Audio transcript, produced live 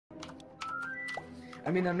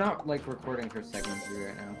I mean, I'm not like recording for segment 3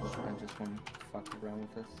 right now, but I just want to fuck around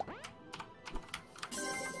with this.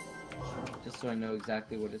 Just so I know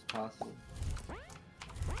exactly what is possible.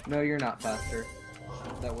 No, you're not faster.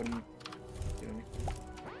 That wouldn't do anything.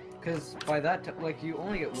 Because by that, like, you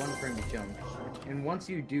only get 1 frame to jump. And once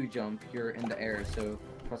you do jump, you're in the air, so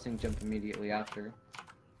pressing jump immediately after.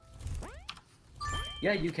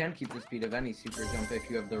 Yeah, you can keep the speed of any super jump if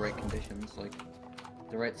you have the right conditions, like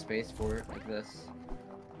the right space for it, like this.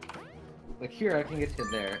 Like here, I can get to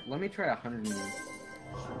there. Let me try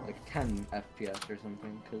 110 FPS or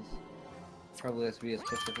something, because probably has to be a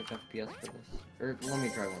specific FPS for this. Or let me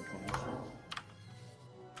try 120.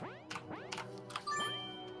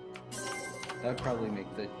 That would probably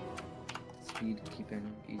make the speed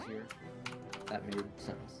keeping easier. That made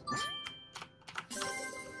sense. Is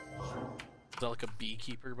that like a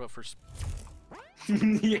beekeeper, but for...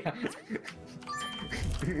 Yeah.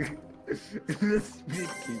 The speed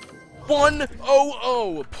keeper.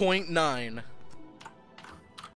 100.9.